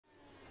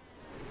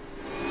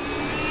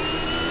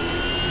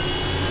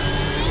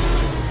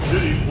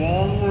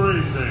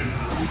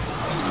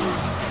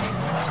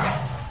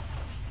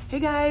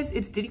guys,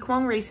 it's Diddy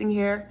Kwong Racing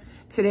here.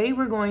 Today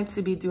we're going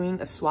to be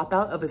doing a swap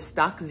out of a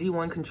stock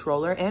Z1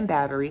 controller and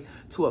battery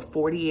to a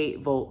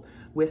 48 volt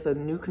with a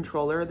new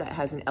controller that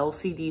has an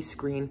LCD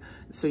screen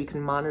so you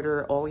can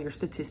monitor all your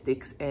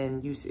statistics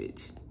and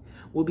usage.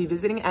 We'll be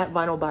visiting at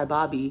Vinyl by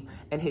Bobby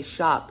and his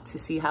shop to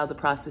see how the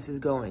process is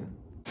going.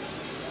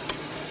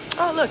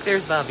 Oh look,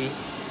 there's Bobby.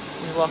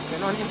 We walked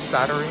in on him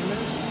soldering.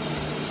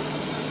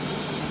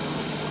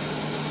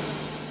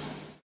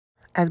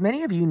 As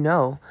many of you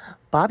know,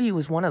 Bobby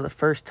was one of the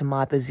first to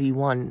mod the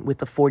Z1 with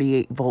the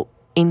 48 volt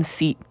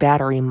in-seat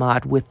battery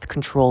mod with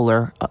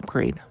controller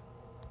upgrade.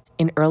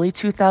 In early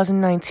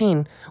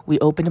 2019, we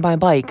opened my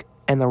bike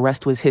and the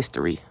rest was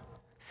history.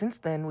 Since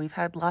then, we've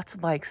had lots of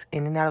bikes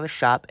in and out of the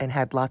shop and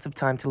had lots of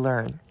time to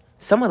learn.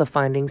 Some of the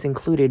findings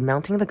included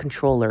mounting the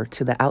controller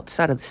to the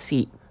outside of the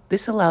seat.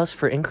 This allows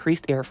for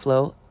increased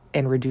airflow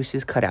and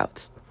reduces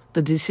cutouts.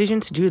 The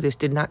decision to do this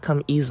did not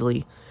come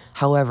easily.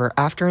 However,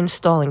 after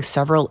installing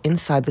several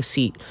inside the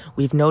seat,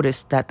 we've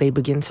noticed that they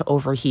begin to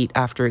overheat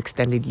after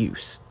extended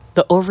use.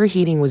 The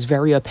overheating was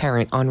very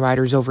apparent on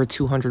riders over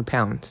 200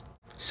 pounds,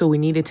 so we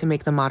needed to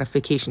make the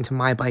modification to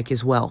my bike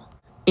as well.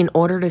 In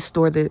order to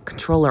store the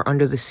controller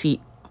under the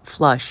seat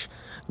flush,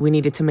 we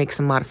needed to make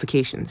some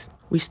modifications.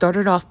 We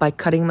started off by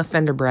cutting the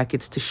fender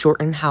brackets to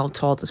shorten how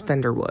tall the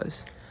fender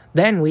was.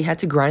 Then we had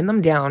to grind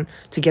them down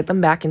to get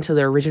them back into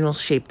their original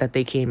shape that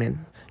they came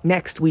in.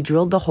 Next, we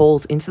drilled the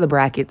holes into the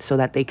brackets so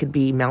that they could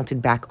be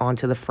mounted back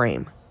onto the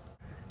frame.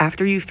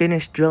 After you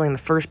finish drilling the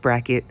first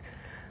bracket,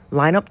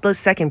 line up the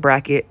second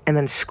bracket and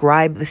then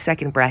scribe the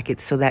second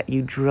bracket so that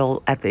you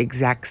drill at the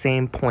exact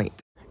same point.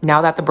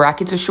 Now that the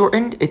brackets are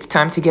shortened, it's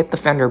time to get the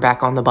fender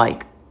back on the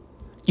bike.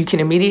 You can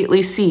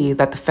immediately see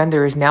that the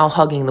fender is now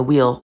hugging the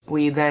wheel.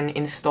 We then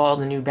install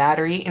the new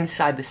battery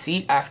inside the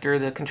seat after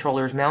the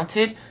controller is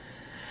mounted.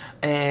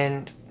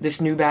 And this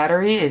new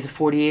battery is a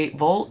 48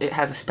 volt. It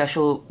has a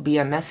special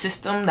BMS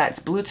system that's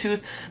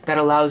Bluetooth that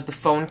allows the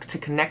phone to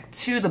connect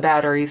to the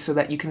battery so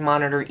that you can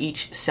monitor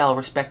each cell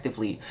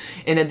respectively.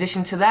 In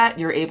addition to that,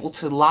 you're able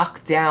to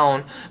lock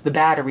down the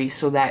battery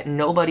so that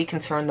nobody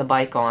can turn the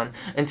bike on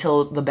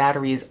until the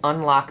battery is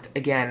unlocked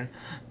again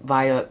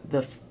via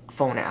the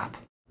phone app.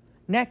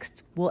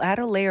 Next, we'll add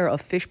a layer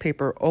of fish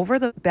paper over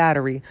the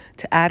battery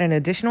to add an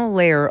additional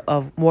layer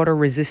of water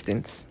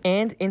resistance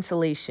and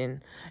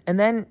insulation. And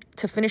then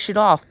to finish it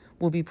off,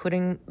 we'll be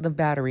putting the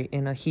battery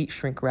in a heat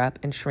shrink wrap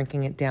and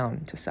shrinking it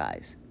down to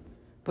size.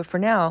 But for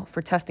now,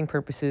 for testing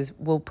purposes,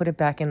 we'll put it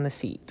back in the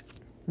seat.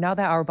 Now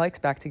that our bike's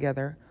back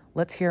together,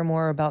 let's hear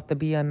more about the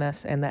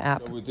BMS and the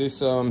app. So with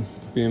this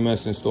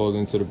BMS installed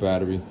into the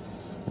battery,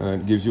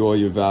 it gives you all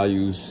your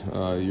values,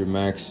 your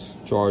max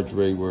charge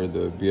rate where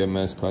the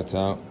BMS cuts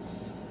out,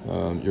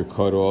 your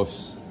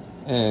cutoffs,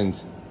 and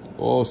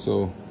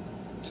also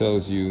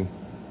tells you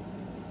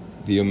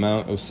the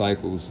amount of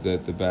cycles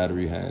that the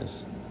battery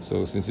has.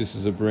 So since this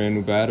is a brand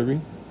new battery,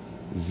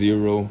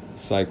 0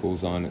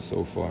 cycles on it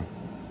so far.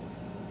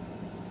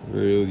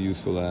 Real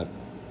useful app.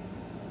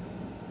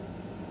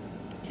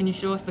 Can you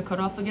show us the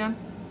cutoff again?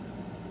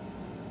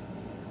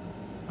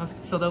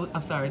 So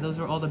I'm sorry, those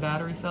are all the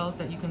battery cells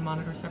that you can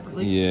monitor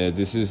separately? Yeah,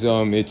 this is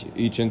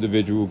each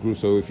individual group.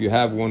 So if you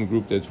have one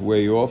group that's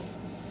way off,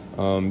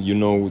 you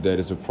know that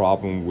it's a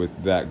problem with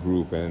that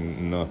group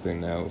and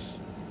nothing else.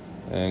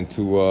 And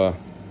to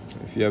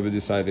if you ever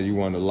decide that you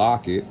want to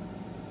lock it,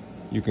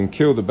 you can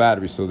kill the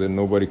battery so that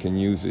nobody can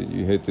use it.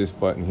 You hit this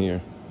button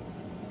here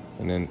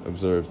and then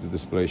observe the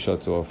display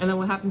shuts off. And then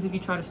what happens if you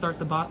try to start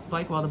the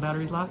bike while the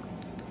battery's locked?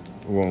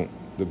 It won't.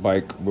 The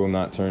bike will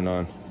not turn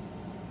on.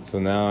 So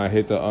now I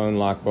hit the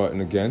unlock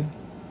button again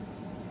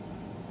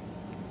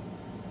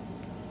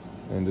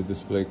and the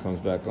display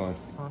comes back on.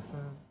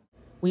 Awesome.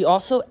 We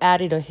also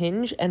added a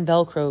hinge and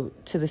Velcro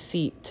to the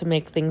seat to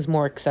make things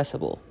more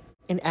accessible.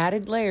 An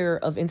added layer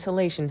of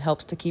insulation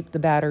helps to keep the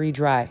battery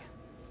dry.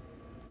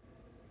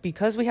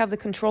 Because we have the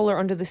controller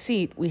under the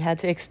seat, we had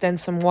to extend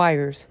some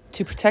wires.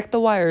 To protect the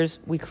wires,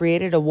 we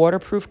created a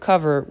waterproof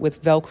cover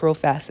with Velcro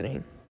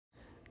fastening.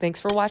 Thanks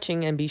for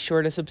watching and be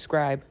sure to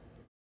subscribe.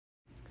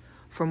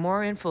 For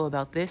more info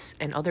about this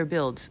and other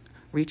builds,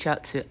 reach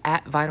out to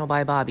 @Vinyl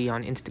by Bobby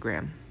on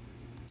Instagram.